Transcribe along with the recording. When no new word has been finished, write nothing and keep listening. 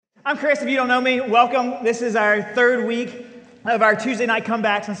I'm Chris. If you don't know me, welcome. This is our third week of our Tuesday night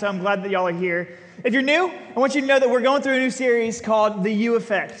comebacks, and so I'm glad that y'all are here. If you're new, I want you to know that we're going through a new series called The You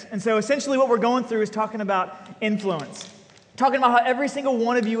Effect. And so essentially what we're going through is talking about influence. Talking about how every single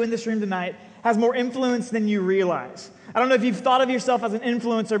one of you in this room tonight has more influence than you realize. I don't know if you've thought of yourself as an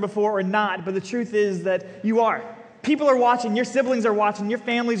influencer before or not, but the truth is that you are. People are watching, your siblings are watching, your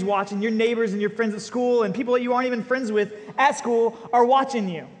family's watching, your neighbors and your friends at school, and people that you aren't even friends with at school are watching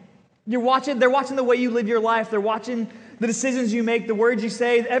you. They're watching the way you live your life. They're watching the decisions you make, the words you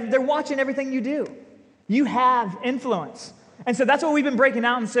say. They're watching everything you do. You have influence. And so that's what we've been breaking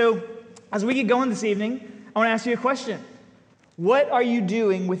out. And so as we get going this evening, I want to ask you a question. What are you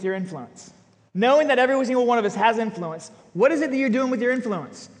doing with your influence? Knowing that every single one of us has influence, what is it that you're doing with your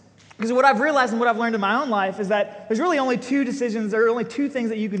influence? Because what I've realized and what I've learned in my own life is that there's really only two decisions, there are only two things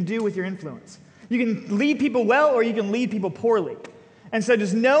that you can do with your influence. You can lead people well or you can lead people poorly. And so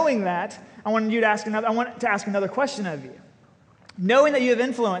just knowing that, I want to ask another question of you. Knowing that you have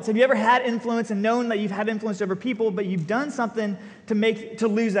influence, have you ever had influence and known that you've had influence over people, but you've done something to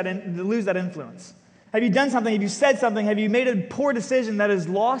lose that influence? Have you done something, have you said something, have you made a poor decision that has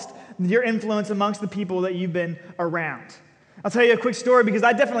lost your influence amongst the people that you've been around? I'll tell you a quick story because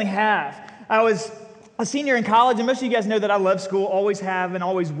I definitely have. I was a senior in college, and most of you guys know that I love school, always have and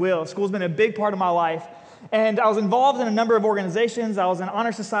always will. School's been a big part of my life. And I was involved in a number of organizations. I was in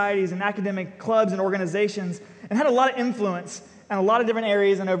honor societies and academic clubs and organizations and had a lot of influence in a lot of different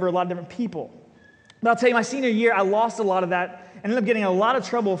areas and over a lot of different people. But I'll tell you, my senior year, I lost a lot of that and ended up getting in a lot of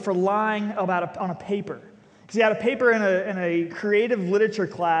trouble for lying on a paper. Because I had a paper in a creative literature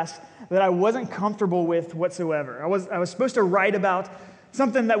class that I wasn't comfortable with whatsoever. I was supposed to write about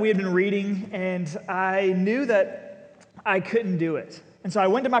something that we had been reading, and I knew that I couldn't do it. And so I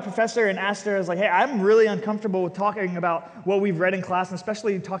went to my professor and asked her, I was like, hey, I'm really uncomfortable with talking about what we've read in class, and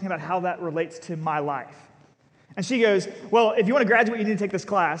especially talking about how that relates to my life. And she goes, well, if you want to graduate, you need to take this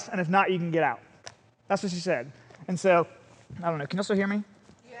class, and if not, you can get out. That's what she said. And so, I don't know, can you still hear me?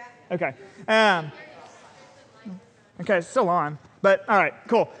 Yeah. Okay. Okay, it's still on, but all right,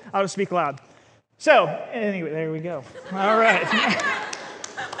 cool. I'll just speak loud. So, anyway, there we go. All right.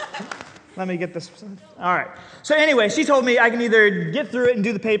 Let me get this. All right. So anyway, she told me I can either get through it and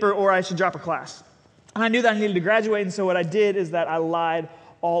do the paper or I should drop a class. And I knew that I needed to graduate, and so what I did is that I lied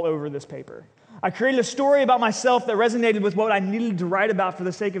all over this paper. I created a story about myself that resonated with what I needed to write about for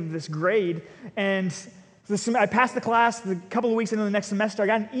the sake of this grade, and I passed the class. A couple of weeks into the next semester, I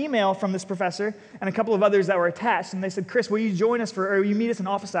got an email from this professor and a couple of others that were attached, and they said, Chris, will you join us or will you meet us in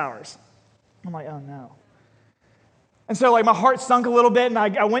office hours? I'm like, oh no. And so my heart sunk a little bit, and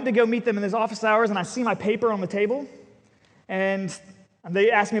I went to go meet them in those office hours, and I see my paper on the table, and they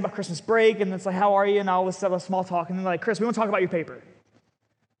asked me about Christmas break, and it's like, how are you, and all this stuff, small talk, and they're like, Chris, we want to talk about your paper.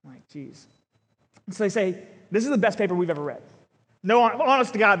 I'm like, geez. And so they say, this is the best paper we've ever read. No,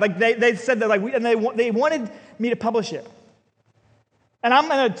 honest to God, they said that, and they wanted me to publish it. And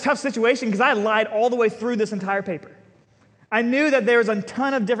I'm in a tough situation because I lied all the way through this entire paper. I knew that there was a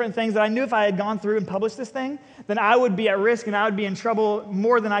ton of different things that I knew if I had gone through and published this thing, then I would be at risk and I would be in trouble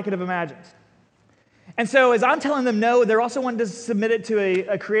more than I could have imagined. And so as I'm telling them no, they're also wanting to submit it to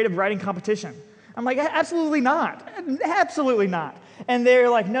a creative writing competition. I'm like, absolutely not. Absolutely not. And they're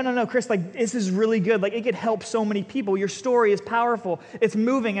like, no, Chris, this is really good. It could help so many people. Your story is powerful. It's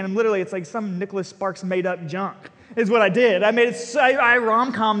moving. And literally, it's like some Nicholas Sparks made up junk is what I did. I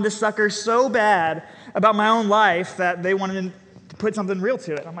rom-commed this sucker so bad about my own life that they wanted to put something real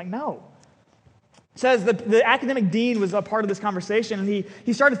to it. I'm like, no. It says the academic dean was a part of this conversation, and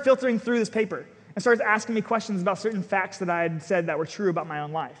he started filtering through this paper and started asking me questions about certain facts that I had said that were true about my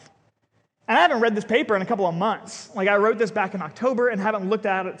own life. And I haven't read this paper in a couple of months. I wrote this back in October and haven't looked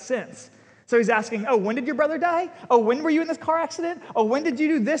at it since. So he's asking, oh, when did your brother die? Oh, when were you in this car accident? Oh, when did you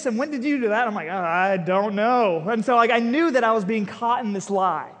do this and when did you do that? I'm like, oh, I don't know. And so I knew that I was being caught in this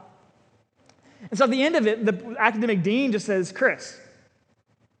lie. And so at the end of it, the academic dean just says, Chris,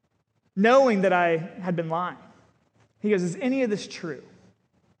 knowing that I had been lying, he goes, is any of this true?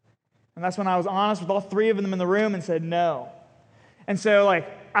 And that's when I was honest with all three of them in the room and said no. And so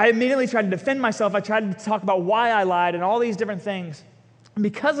I immediately tried to defend myself. I tried to talk about why I lied and all these different things. And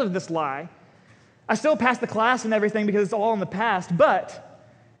because of this lie, I still passed the class and everything because it's all in the past, but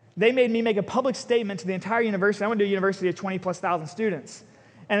they made me make a public statement to the entire university. I went to a university of 20,000+ students.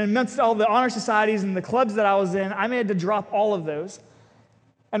 And amidst all the honor societies and the clubs that I was in, I had to drop all of those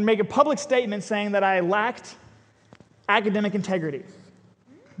and make a public statement saying that I lacked academic integrity,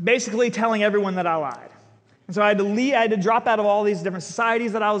 basically telling everyone that I lied. And so I had to drop out of all these different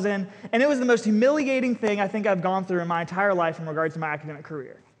societies that I was in, and it was the most humiliating thing I think I've gone through in my entire life in regards to my academic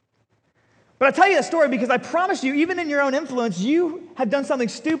career. But I tell you that story because I promise you, even in your own influence, you have done something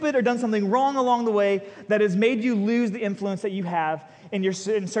stupid or done something wrong along the way that has made you lose the influence that you have in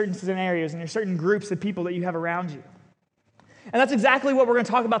certain scenarios, in your certain groups of people that you have around you. And that's exactly what we're going to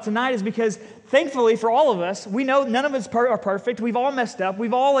talk about tonight, is because thankfully for all of us, we know none of us are perfect. We've all messed up.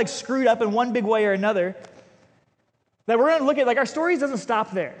 We've all screwed up in one big way or another. That we're going to look at, our story doesn't stop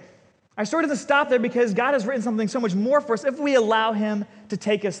there. Our story doesn't stop there because God has written something so much more for us if we allow him to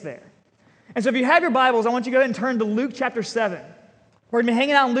take us there. And so if you have your Bibles, I want you to go ahead and turn to Luke chapter 7. We're going to be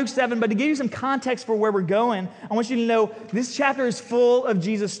hanging out in Luke 7, but to give you some context for where we're going, I want you to know this chapter is full of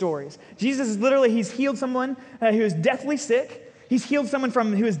Jesus stories. Jesus is literally, he's healed someone who is deathly sick. He's healed someone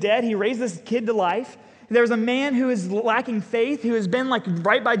who is dead. He raised this kid to life. There's a man who is lacking faith, who has been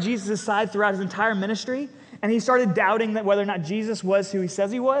right by Jesus' side throughout his entire ministry, and he started doubting that whether or not Jesus was who he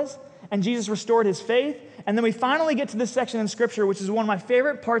says he was, and Jesus restored his faith. And then we finally get to this section in Scripture, which is one of my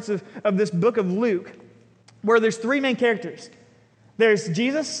favorite parts of this book of Luke, where there's three main characters. There's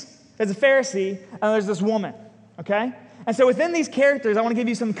Jesus, there's a Pharisee, and there's this woman, okay? And so within these characters, I want to give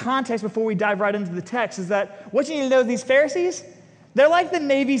you some context before we dive right into the text, is that what you need to know, these Pharisees, they're like the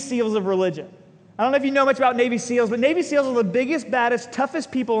Navy SEALs of religion. I don't know if you know much about Navy SEALs, but Navy SEALs are the biggest, baddest,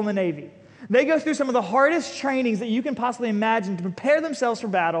 toughest people in the Navy. They go through some of the hardest trainings that you can possibly imagine to prepare themselves for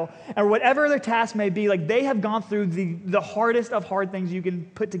battle, and whatever their task may be, they have gone through the hardest of hard things you can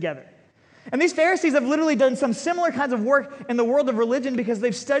put together. And these Pharisees have literally done some similar kinds of work in the world of religion because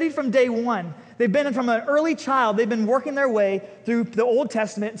they've studied from day one. They've been from an early child, they've been working their way through the Old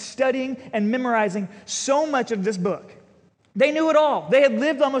Testament, studying and memorizing so much of this book. They knew it all. They had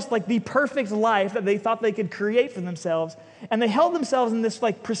lived almost like the perfect life that they thought they could create for themselves. And they held themselves in this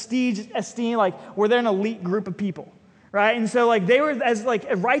prestige, esteem, where they're an elite group of people, right? And so they were as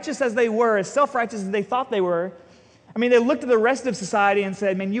righteous as they were, as self-righteous as they thought they were. I mean, they looked at the rest of society and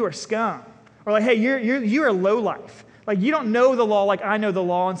said, man, you are scum. Or hey, you're low life. You don't know the law like I know the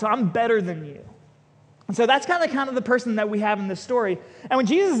law, and so I'm better than you. And so that's kind of the person that we have in this story. And when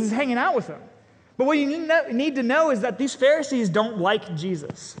Jesus is hanging out with them, but what you need to know is that these Pharisees don't like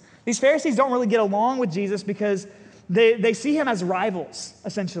Jesus. These Pharisees don't really get along with Jesus because they see him as rivals,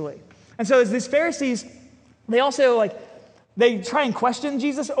 essentially. And so as these Pharisees, they also they try and question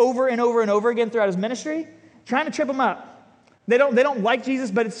Jesus over and over and over again throughout his ministry, trying to trip him up. They don't like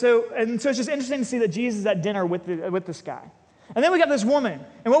Jesus, but so it's just interesting to see that Jesus is at dinner with this guy. And then we got this woman.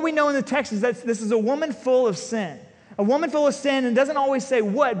 And what we know in the text is that this is a woman full of sin. A woman full of sin, and doesn't always say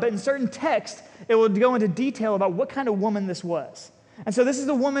what, but in certain texts, it will go into detail about what kind of woman this was. And so this is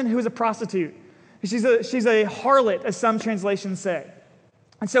a woman who is a prostitute. She's a harlot, as some translations say.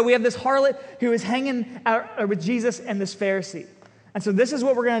 And so we have this harlot who is hanging out with Jesus and this Pharisee. And so this is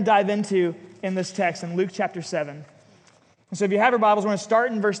what we're going to dive into in this text in Luke chapter 7. And so if you have your Bibles, we're going to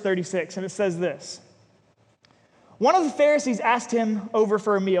start in verse 36, and it says this. One of the Pharisees asked him over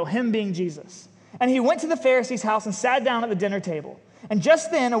for a meal, him being Jesus. And he went to the Pharisee's house and sat down at the dinner table. And just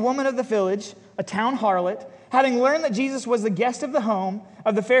then, a woman of the village, a town harlot, having learned that Jesus was the guest of the home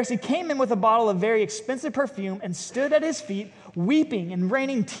of the Pharisee, came in with a bottle of very expensive perfume and stood at his feet, weeping and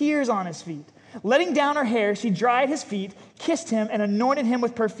raining tears on his feet. Letting down her hair, she dried his feet, kissed him, and anointed him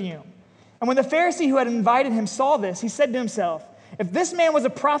with perfume. And when the Pharisee who had invited him saw this, he said to himself, if this man was a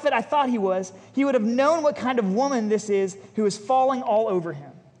prophet I thought he was, he would have known what kind of woman this is who is falling all over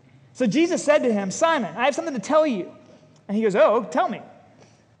him. So Jesus said to him, Simon, I have something to tell you. And he goes, oh, tell me.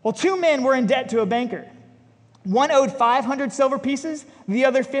 Well, 2 men were in debt to a banker. One owed 500 silver pieces, the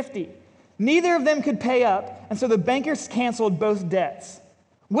other 50. Neither of them could pay up, and so the bankers canceled both debts.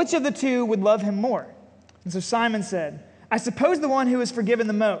 Which of the 2 would love him more? And so Simon said, I suppose the one who is forgiven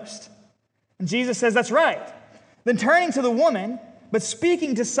the most. And Jesus says, that's right. Then turning to the woman, but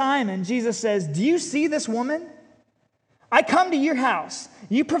speaking to Simon, Jesus says, do you see this woman? I come to your house.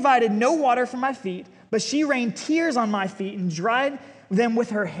 You provided no water for my feet, but she rained tears on my feet and dried them with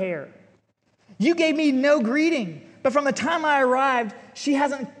her hair. You gave me no greeting, but from the time I arrived, she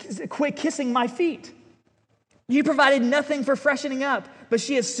hasn't quit kissing my feet. You provided nothing for freshening up, but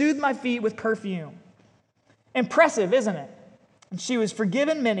she has soothed my feet with perfume. Impressive, isn't it? And she was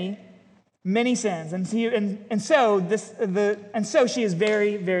forgiven many sins, and so she is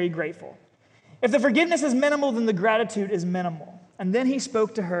very, very grateful. If the forgiveness is minimal, then the gratitude is minimal. And then he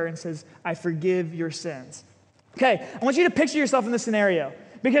spoke to her and says, I forgive your sins. Okay, I want you to picture yourself in this scenario,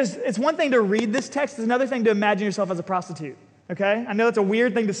 because it's one thing to read this text, it's another thing to imagine yourself as a prostitute, okay? I know that's a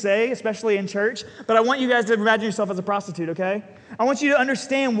weird thing to say, especially in church, but I want you guys to imagine yourself as a prostitute, okay? I want you to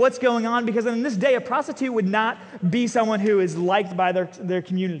understand what's going on, because in this day, a prostitute would not be someone who is liked by their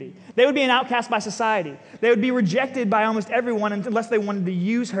community. They would be an outcast by society. They would be rejected by almost everyone unless they wanted to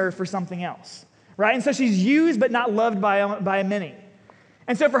use her for something else, right? And so she's used but not loved by many.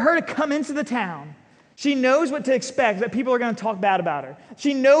 And so for her to come into the town, she knows what to expect, that people are going to talk bad about her.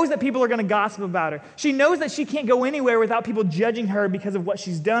 She knows that people are going to gossip about her. She knows that she can't go anywhere without people judging her because of what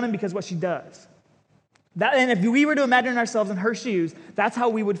she's done and because of what she does. And if we were to imagine ourselves in her shoes, that's how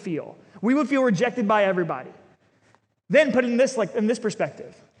we would feel. We would feel rejected by everybody. Then put in this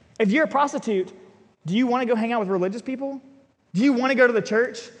perspective. If you're a prostitute, do you want to go hang out with religious people? Do you want to go to the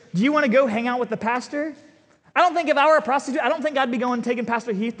church? Do you want to go hang out with the pastor? I don't think if I were a prostitute, I don't think I'd be going taking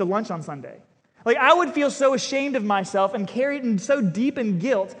Pastor Heath to lunch on Sunday. Like, I would feel so ashamed of myself and carried in so deep in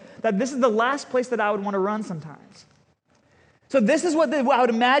guilt that this is the last place that I would want to run sometimes. So this is what I would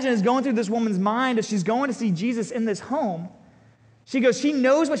imagine is going through this woman's mind as she's going to see Jesus in this home. She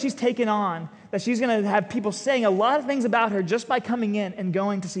knows what she's taken on, that she's going to have people saying a lot of things about her just by coming in and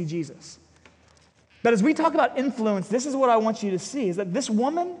going to see Jesus. But as we talk about influence, this is what I want you to see, is that this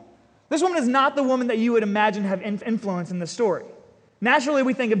woman is not the woman that you would imagine have influence in the story. Naturally,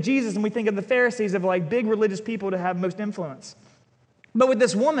 we think of Jesus and we think of the Pharisees, of like big religious people to have most influence. But with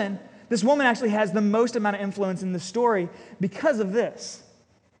this woman actually has the most amount of influence in the story because of this.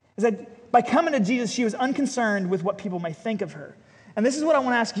 Is that by coming to Jesus, she was unconcerned with what people may think of her. And this is what I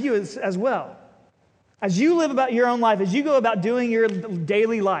want to ask you as well. As you live about your own life, as you go about doing your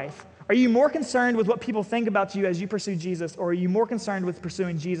daily life, are you more concerned with what people think about you as you pursue Jesus, or are you more concerned with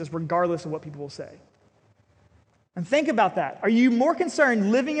pursuing Jesus regardless of what people will say? And think about that. Are you more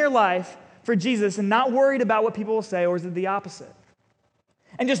concerned living your life for Jesus and not worried about what people will say, or is it the opposite?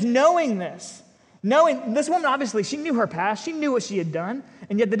 And just knowing this woman, obviously, she knew her past, she knew what she had done,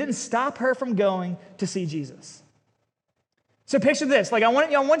 and yet that didn't stop her from going to see Jesus. So picture this. Like, I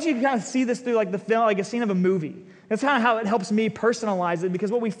want you to kind of see this through like the film, like a scene of a movie. That's kind of how it helps me personalize it,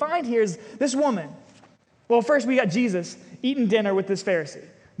 because what we find here is this woman. Well, first we got Jesus eating dinner with this Pharisee.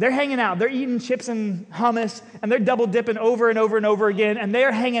 They're hanging out. They're eating chips and hummus, and they're double dipping over and over and over again, and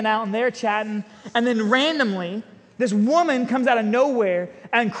they're hanging out, and they're chatting. And then randomly, this woman comes out of nowhere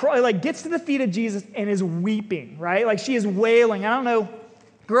and gets to the feet of Jesus and is weeping, right? Like, she is wailing. I don't know.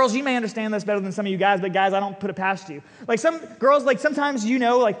 Girls, you may understand this better than some of you guys, but guys, I don't put it past you. Like, some girls, like, sometimes, you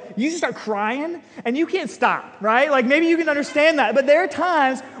just start crying and you can't stop, right? Like, maybe you can understand that. But there are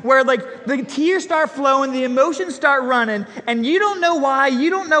times where, like, the tears start flowing, the emotions start running, and you don't know why, you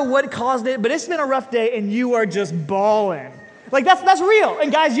don't know what caused it, but it's been a rough day and you are just bawling. Like, that's real. And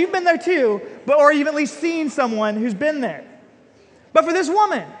guys, you've been there too, or you've at least seen someone who's been there. But for this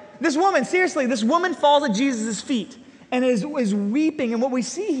woman, seriously, this woman falls at Jesus' feet and is weeping. And what we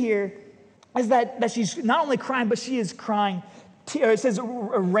see here is that she's not only crying, but she is crying. It says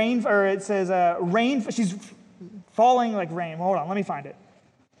rain, or it says rain. She's falling like rain. Hold on, let me find it.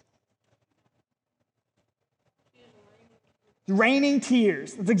 Raining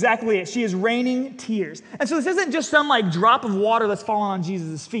tears. That's exactly it. She is raining tears. And so this isn't just some like drop of water that's falling on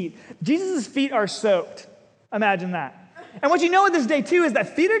Jesus' feet. Jesus' feet are soaked. Imagine that. And what you know in this day too is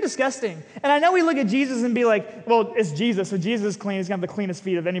that feet are disgusting. And I know we look at Jesus and be like, well, it's Jesus, so Jesus is clean. He's going to have the cleanest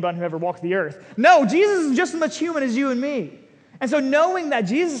feet of anybody who ever walked the earth. No, Jesus is just as much human as you and me. And so knowing that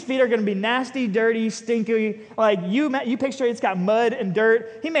Jesus' feet are going to be nasty, dirty, stinky, like you picture it's got mud and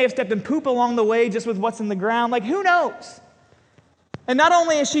dirt. He may have stepped in poop along the way just with what's in the ground. Like, who knows? And not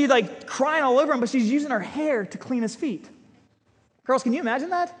only is she like crying all over him, but she's using her hair to clean his feet. Girls, can you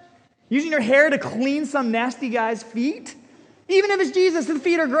imagine that? Using her hair to clean some nasty guy's feet? Even if it's Jesus, the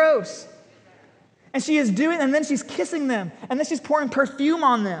feet are gross. And she is doing, and then she's kissing them, and then she's pouring perfume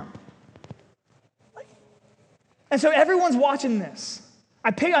on them. And so everyone's watching this.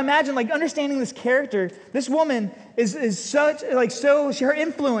 I imagine, like, understanding this character. This woman is such, like, her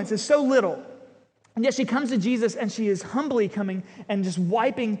influence is so little. And yet she comes to Jesus, and she is humbly coming and just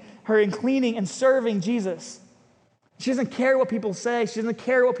wiping her and cleaning and serving Jesus. She doesn't care what people say. She doesn't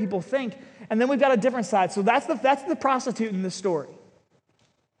care what people think. And then we've got a different side. So that's the prostitute in this story.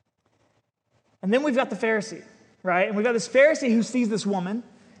 And then we've got the Pharisee, right? And we've got this Pharisee who sees this woman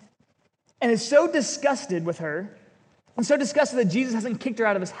and is so disgusted with her, and so disgusted that Jesus hasn't kicked her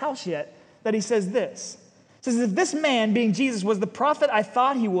out of his house yet, that he says this. He says, if this man, being Jesus, was the prophet I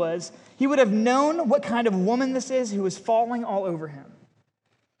thought he was, he would have known what kind of woman this is who is falling all over him.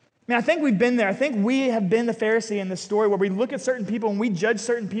 I mean, I think we've been there. I think we have been the Pharisee in this story where we look at certain people and we judge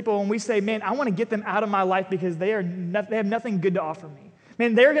certain people and we say, man, I want to get them out of my life because they have nothing good to offer me.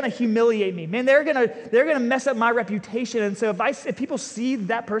 Man, they're going to humiliate me. Man, they're going to mess up my reputation. And so if people see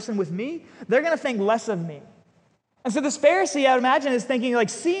that person with me, they're going to think less of me. And so this Pharisee, I would imagine, is thinking, like,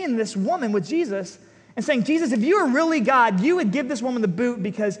 seeing this woman with Jesus and saying, Jesus, if you are really God, you would give this woman the boot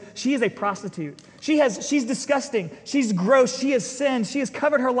because she is a prostitute. She's disgusting. She's gross. She has sinned. She has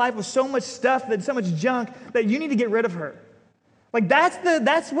covered her life with so much stuff, so much junk, that you need to get rid of her. Like,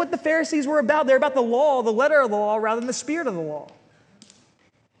 that's what the Pharisees were about. They're about the law, the letter of the law, rather than the spirit of the law.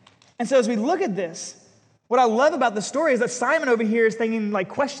 And so as we look at this, what I love about the story is that Simon over here is thinking, like,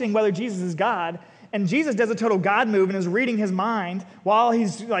 questioning whether Jesus is God. And Jesus does a total God move and is reading his mind while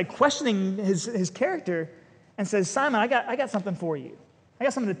he's like questioning his character and says, Simon, I got something for you. I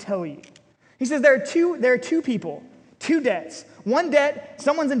got something to tell you. He says there are two people, two debts. One debt,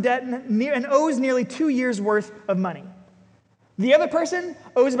 someone's in debt and owes nearly 2 years' worth of money. The other person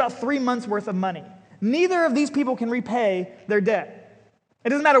owes about 3 months' worth of money. Neither of these people can repay their debt. It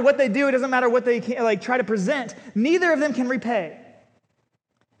doesn't matter what they do. It doesn't matter what they try to present. Neither of them can repay.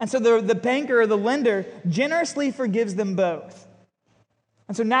 And so the banker or the lender generously forgives them both.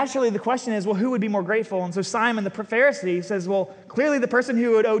 And so naturally the question is, well, who would be more grateful? And so Simon, the Pharisee, says, well, clearly the person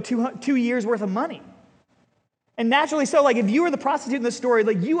who would owe 2 years' worth of money. And naturally so, like if you were the prostitute in the story,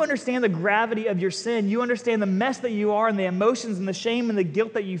 like you understand the gravity of your sin. You understand the mess that you are and the emotions and the shame and the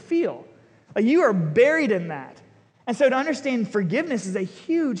guilt that you feel. Like you are buried in that. And so to understand forgiveness is a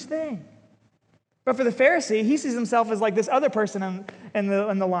huge thing. But for the Pharisee, he sees himself as like this other person in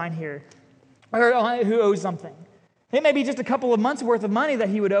the line here, or who owes something. It may be just a couple of months' worth of money that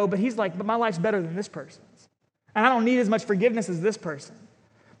he would owe, but he's like, but my life's better than this person's. And I don't need as much forgiveness as this person.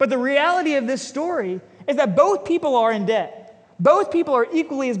 But the reality of this story is that both people are in debt. Both people are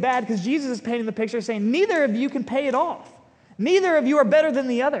equally as bad because Jesus is painting the picture saying, neither of you can pay it off. Neither of you are better than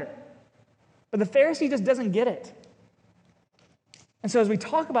the other. But the Pharisee just doesn't get it. And so as we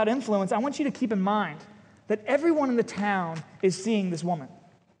talk about influence, I want you to keep in mind that everyone in the town is seeing this woman.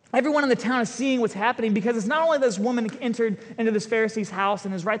 Everyone in the town is seeing what's happening because it's not only that this woman entered into this Pharisee's house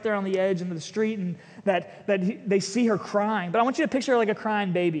and is right there on the edge into the street and that they see her crying, but I want you to picture her like a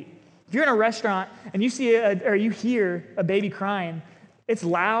crying baby. If you're in a restaurant and you see or you hear a baby crying, it's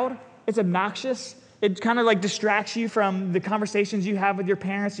loud, it's obnoxious, it kind of like distracts you from the conversations you have with your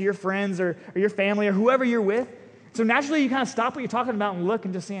parents or your friends or your family or whoever you're with. So naturally, you kind of stop what you're talking about and look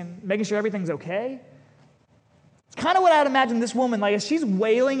and just making sure everything's okay. It's kind of what I'd imagine this woman, like, as she's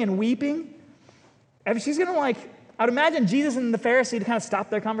wailing and weeping, she's going to, I'd imagine Jesus and the Pharisee to kind of stop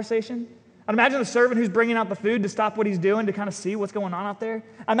their conversation. I'd imagine the servant who's bringing out the food to stop what he's doing to kind of see what's going on out there.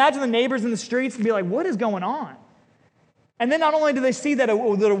 I imagine the neighbors in the streets to be like, what is going on? And then not only do they see that a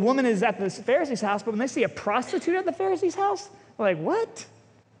woman is at the Pharisee's house, but when they see a prostitute at the Pharisee's house, they're like, what?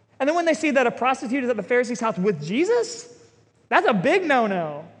 And then when they see that a prostitute is at the Pharisee's house with Jesus, that's a big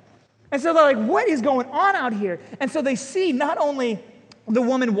no-no. And so they're like, what is going on out here? And so they see not only the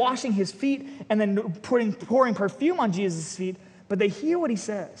woman washing his feet and then pouring perfume on Jesus' feet, but they hear what he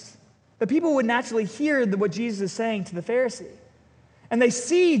says. The people would naturally hear what Jesus is saying to the Pharisee. And they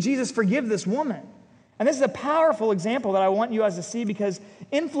see Jesus forgive this woman. And this is a powerful example that I want you guys to see because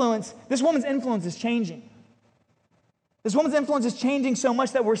this woman's influence is changing. This woman's influence is changing so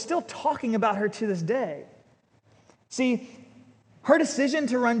much that we're still talking about her to this day. See, her decision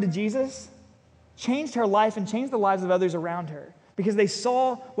to run to Jesus changed her life and changed the lives of others around her because they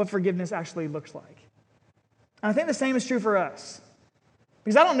saw what forgiveness actually looks like. And I think the same is true for us.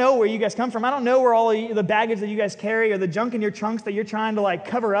 Because I don't know where you guys come from. I don't know where all the baggage that you guys carry or the junk in your trunks that you're trying to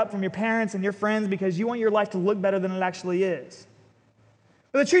cover up from your parents and your friends because you want your life to look better than it actually is.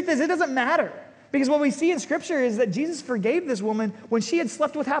 But the truth is, it doesn't matter. Because what we see in Scripture is that Jesus forgave this woman when she had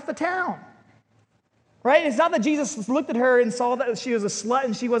slept with half the town. Right? It's not that Jesus looked at her and saw that she was a slut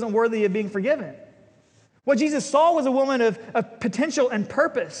and she wasn't worthy of being forgiven. What Jesus saw was a woman of potential and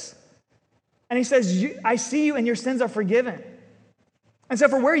purpose. And he says, I see you and your sins are forgiven. And so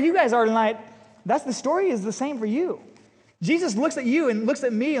for where you guys are tonight, that's the story is the same for you. Jesus looks at you and looks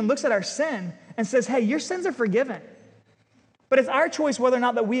at me and looks at our sin and says, hey, your sins are forgiven. But it's our choice whether or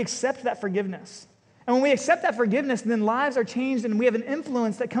not that we accept that forgiveness. And when we accept that forgiveness, then lives are changed and we have an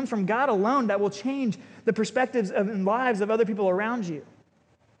influence that comes from God alone that will change the perspectives and lives of other people around you.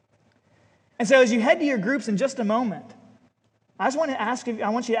 And so as you head to your groups in just a moment, I want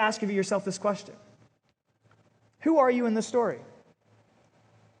you to ask yourself this question. Who are you in this story?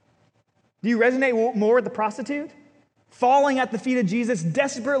 Do you resonate more with the prostitute? Falling at the feet of Jesus,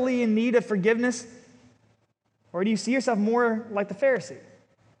 desperately in need of forgiveness? Or do you see yourself more like the Pharisee,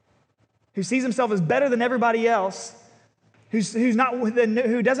 who sees himself as better than everybody else, who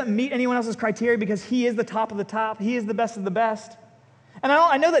doesn't meet anyone else's criteria because he is the top of the top, he is the best of the best? And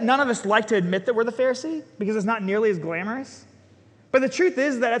I know that none of us like to admit that we're the Pharisee because it's not nearly as glamorous. But the truth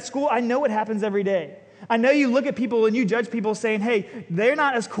is that at school, I know it happens every day. I know you look at people and you judge people saying, hey, they're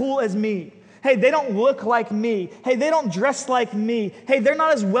not as cool as me. Hey, they don't look like me. Hey, they don't dress like me. Hey, they're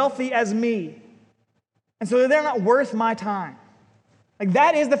not as wealthy as me. And so they're not worth my time. Like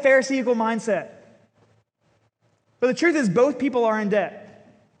that is the Pharisaical mindset. But the truth is both people are in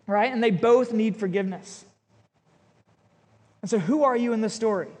debt, right? And they both need forgiveness. And so who are you in this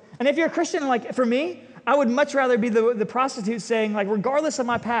story? And if you're a Christian, like for me, I would much rather be the prostitute saying, like, regardless of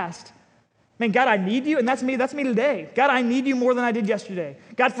my past, man, God, I need you, and that's me today. God, I need you more than I did yesterday.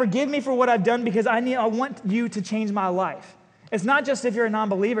 God, forgive me for what I've done because I want you to change my life. It's not just if you're a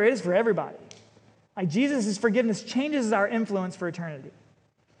non-believer, it is for everybody. Like Jesus' forgiveness changes our influence for eternity.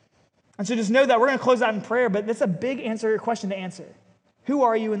 And so just know that we're going to close out in prayer, but that's a big question to answer. Who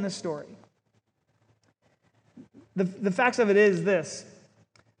are you in this story? The facts of it is this,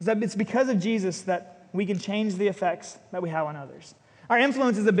 is that it's because of Jesus that we can change the effects that we have on others. Our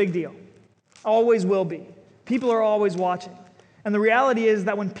influence is a big deal. Always will be. People are always watching. And the reality is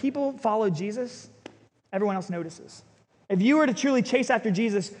that when people follow Jesus, everyone else notices. If you were to truly chase after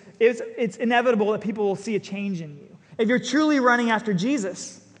Jesus, it's inevitable that people will see a change in you. If you're truly running after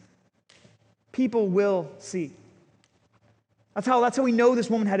Jesus, people will see. That's how we know this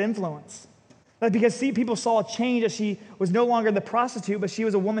woman had influence. That's because people saw a change as she was no longer the prostitute, but she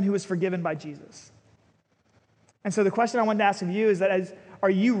was a woman who was forgiven by Jesus. And so the question I wanted to ask of you is that are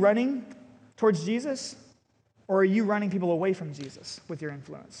you running towards Jesus, or are you running people away from Jesus with your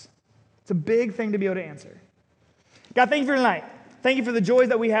influence? It's a big thing to be able to answer. God, thank you for tonight. Thank you for the joys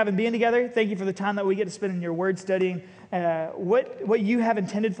that we have in being together. Thank you for the time that we get to spend in your word studying what you have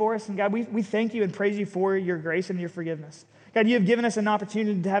intended for us. And God, we thank you and praise you for your grace and your forgiveness. God, you have given us an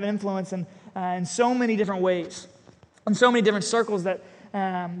opportunity to have an influence in so many different ways, in so many different circles that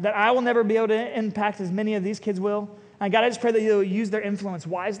I will never be able to impact as many of these kids will. God, I just pray that you'll use their influence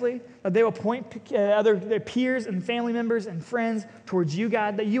wisely, that they will point their peers and family members and friends towards you,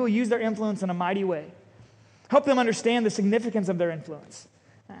 God, that you will use their influence in a mighty way. Help them understand the significance of their influence.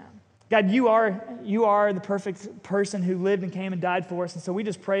 God, you are the perfect person who lived and came and died for us, and so we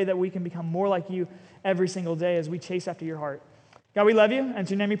just pray that we can become more like you every single day as we chase after your heart. God, we love you, and in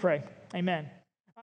your name we pray. Amen.